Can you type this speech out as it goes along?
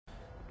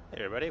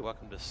Hey everybody,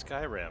 welcome to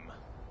Skyrim,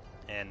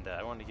 and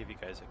I wanted to give you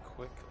guys a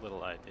quick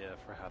little idea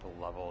for how to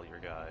level your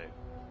guy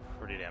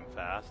pretty damn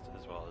fast,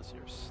 as well as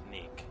your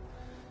sneak.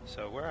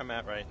 So where I'm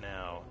at right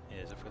now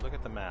is, if we look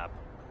at the map,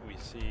 we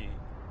see,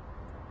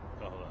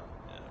 oh, hold on,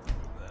 yeah,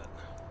 move that.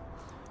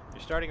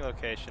 Your starting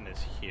location is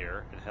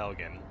here at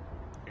Helgen.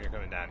 You're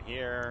coming down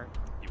here,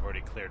 you've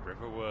already cleared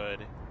Riverwood,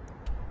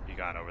 you've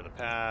gone over the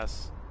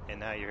pass, and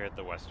now you're at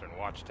the Western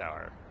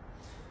Watchtower.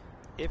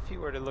 If you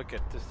were to look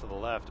at this to the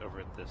left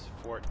over at this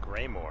Fort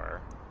Greymoor,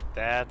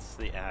 that's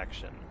the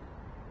action,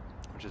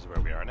 which is where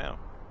we are now.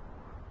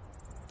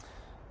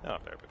 Oh,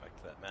 better go back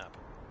to that map.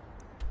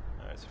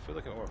 Alright, so if we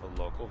look at more of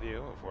a local view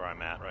of where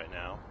I'm at right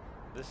now,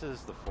 this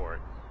is the fort.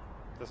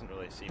 Doesn't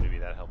really seem to be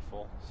that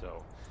helpful,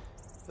 so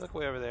if you look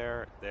way over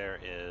there, there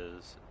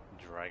is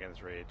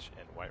Dragon's Reach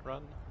and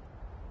Whiterun.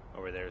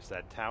 Over there's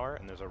that tower,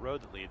 and there's a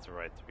road that leads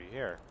right through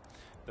here.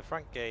 The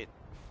front gate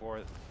for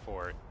the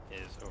fort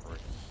is over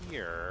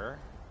here.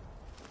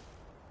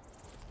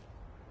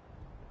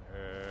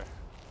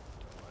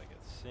 Don't want to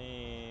get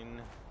seen.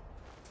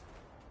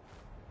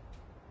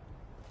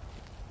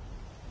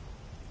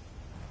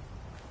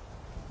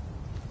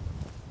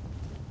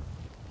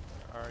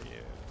 Where are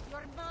you?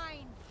 You're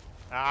mine.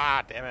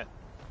 Ah, damn it.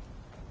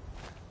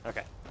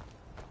 Okay.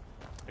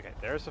 Okay,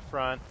 there's the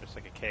front. There's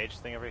like a cage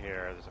thing over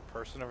here. There's a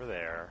person over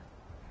there.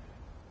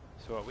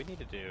 So what we need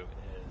to do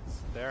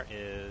is, there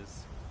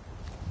is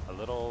a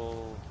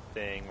little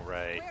thing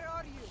right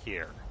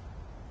here.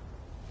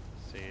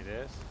 See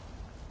this?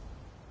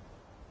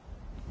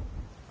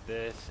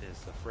 This is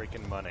the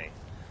freaking money.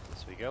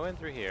 So we go in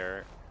through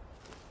here,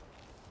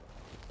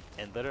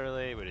 and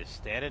literally we just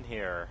stand in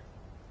here,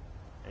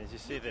 and as you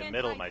see in the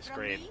middle of my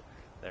screen,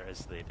 there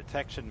is the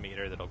detection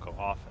meter that'll go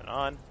off and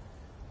on,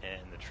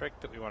 and the trick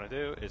that we want to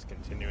do is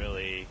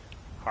continually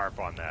harp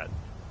on that.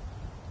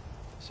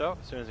 So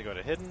as soon as I go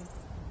to hidden,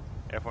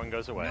 everyone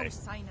goes away. No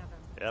sign of him.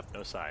 Yep,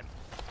 no sign.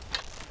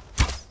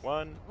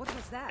 One, What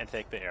was that? and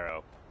take the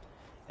arrow.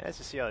 And as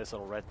you see all these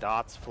little red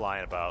dots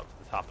flying about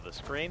the top of the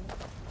screen,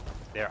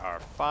 there are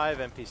 5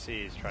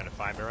 NPCs trying to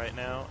find me right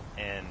now,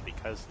 and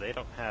because they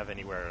don't have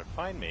anywhere to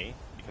find me,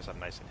 because I'm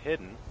nice and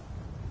hidden,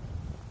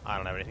 I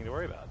don't have anything to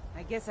worry about.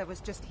 I guess I was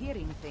just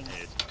hearing things.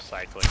 And it's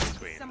cycling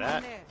between Someone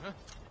that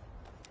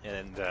there.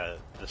 and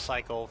the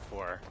cycle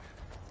for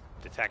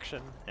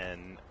detection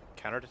and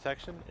counter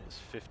detection is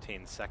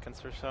 15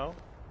 seconds or so,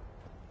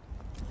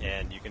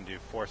 and you can do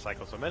 4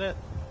 cycles a minute.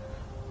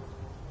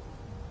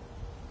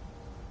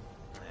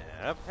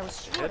 Yep. I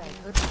was sure I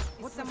heard.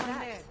 What's someone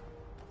there?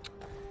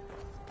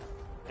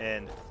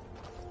 And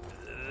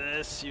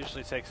this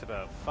usually takes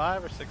about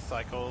 5 or 6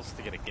 cycles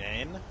to get a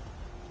gain,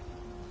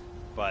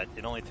 but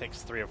it only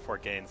takes 3 or 4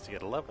 gains to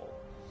get a level.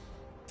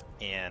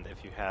 And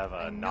if you have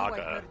a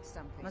Naga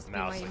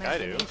mouse like I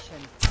do,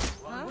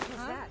 What was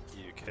that?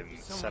 you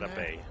can set up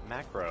a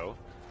macro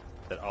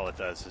that all it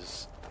does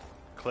is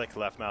click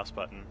left mouse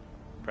button,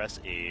 press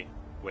E,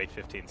 wait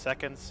 15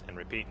 seconds, and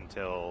repeat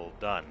until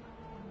done.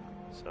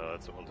 So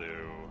that's what we'll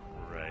do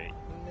right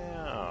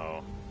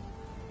now.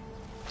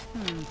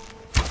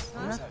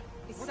 Huh?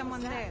 Is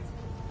someone there?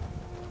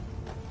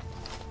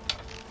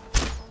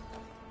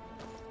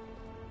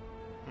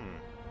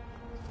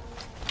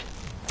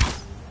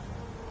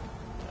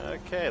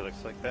 Okay,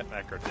 looks like that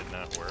macro did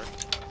not work.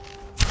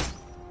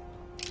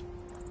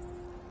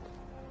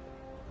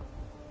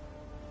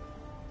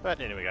 But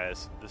anyway,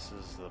 guys, this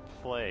is the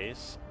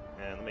place,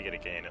 and let me get a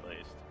gain at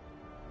least.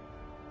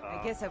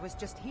 I guess I was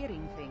just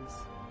hearing things.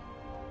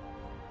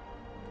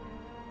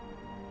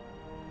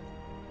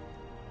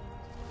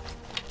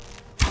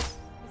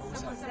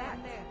 Someone's there.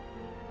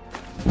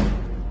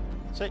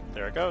 See,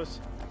 there it goes.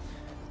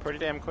 Pretty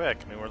damn quick.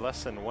 I mean, we're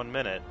less than 1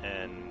 minute,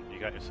 and you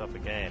got yourself a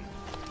gain.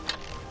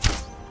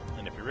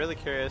 And if you're really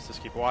curious,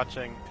 just keep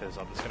watching, because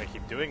I'm just going to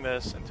keep doing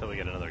this until we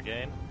get another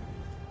gain.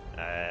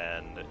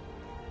 And,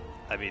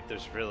 I mean,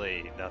 there's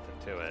really nothing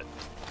to it.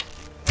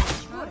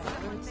 Sure, I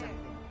heard something.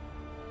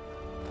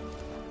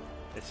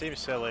 It seems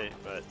silly,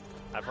 but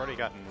I've already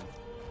gotten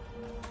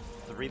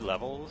 3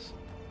 levels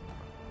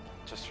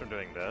just from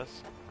doing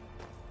this.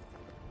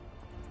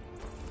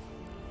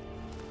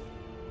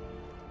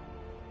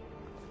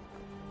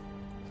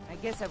 I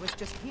guess I was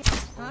just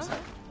hearing. Huh?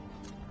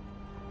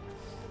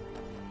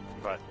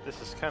 But this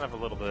is kind of a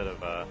little bit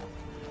of a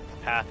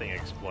pathing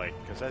exploit,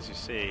 because as you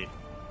see,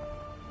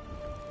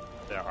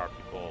 there are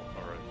people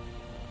over...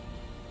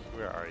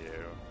 Where are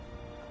you?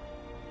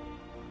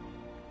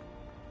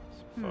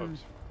 Some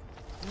folks.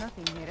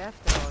 Nothing here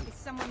after all. Is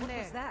someone there?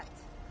 What was that?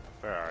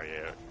 Where are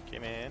you?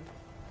 Come in.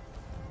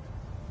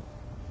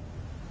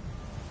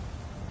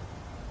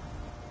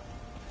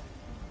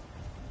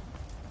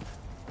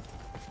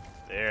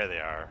 There they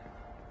are.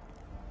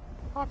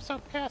 Oh, I'm so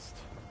pissed.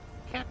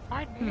 Can't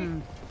find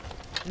me.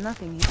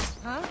 Nothing here.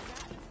 Huh?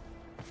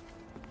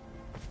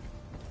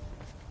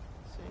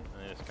 See,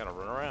 they just kind of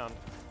run around.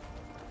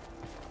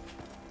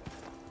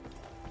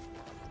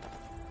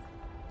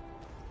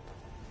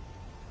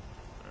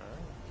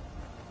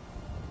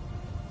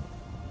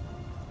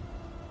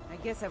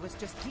 Guess I was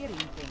just hearing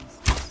things.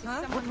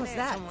 Huh? What was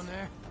that? Someone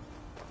there?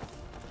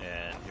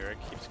 And here it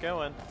keeps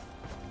going.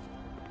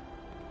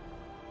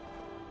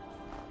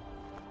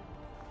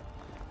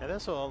 Now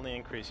this will only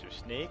increase your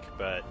sneak,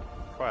 but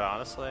quite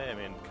honestly, I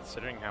mean,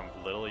 considering how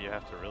little you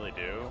have to really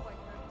do,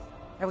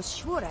 I was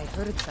sure I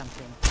heard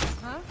something.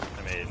 Huh?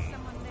 I mean,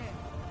 Someone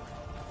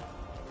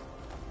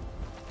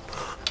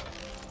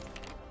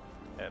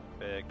there.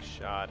 epic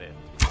shot it.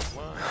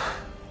 One.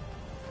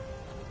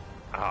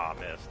 Ah,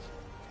 missed.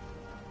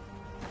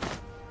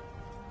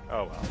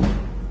 Oh well.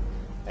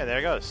 Hey, there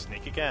it goes.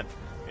 Sneak again.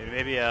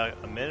 Maybe a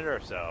minute or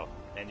so,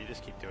 and you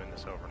just keep doing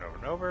this over and over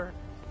and over.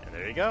 And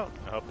there you go.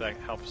 I hope that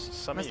helps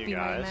some Must of be you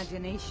my guys.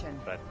 imagination.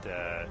 But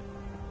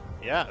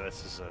yeah,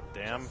 this is a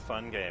damn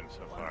fun game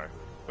so far.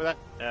 With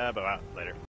that, but out later.